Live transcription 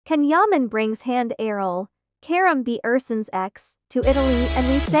Canyaman brings Hande Erçel, Kerem Bürsin's ex, to Italy, and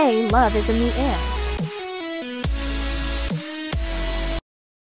we say love is in the air.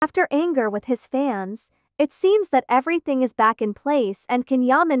 After anger with his fans, it seems that everything is back in place and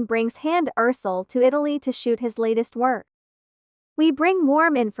Canyaman brings Hande Erçel to Italy to shoot his latest work. We bring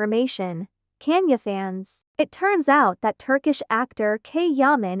warm information, Kenya fans. It turns out that Turkish actor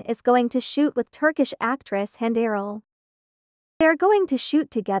Yaman is going to shoot with Turkish actress Hande Erçel. They are going to shoot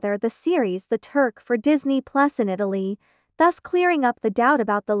together the series The Turk for Disney Plus in Italy, thus clearing up the doubt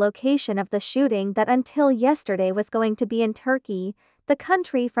about the location of the shooting that until yesterday was going to be in Turkey, the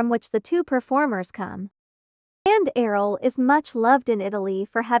country from which the two performers come. Hande Erçel is much loved in Italy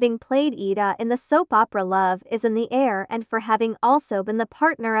for having played Ida in the soap opera Love is in the Air and for having also been the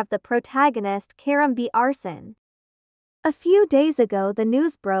partner of the protagonist Kerem Bürsin. A few days ago the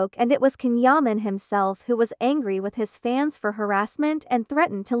news broke and it was Canyaman himself who was angry with his fans for harassment and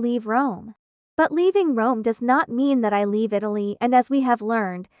threatened to leave Rome. But leaving Rome does not mean that I leave Italy, and as we have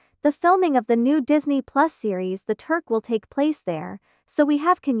learned, the filming of the new Disney Plus series The Turk will take place there, so we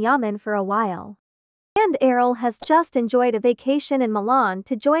have Canyaman for a while. Hande Erçel has just enjoyed a vacation in Milan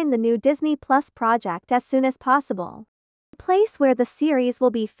to join the new Disney Plus project as soon as possible. The place where the series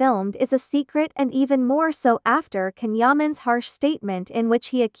will be filmed is a secret, and even more so after Canyaman's harsh statement in which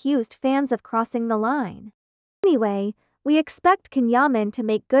he accused fans of crossing the line. Anyway, we expect Canyaman to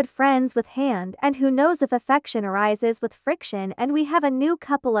make good friends with Hande, and who knows if affection arises with friction and we have a new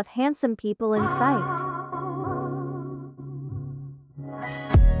couple of handsome people in sight.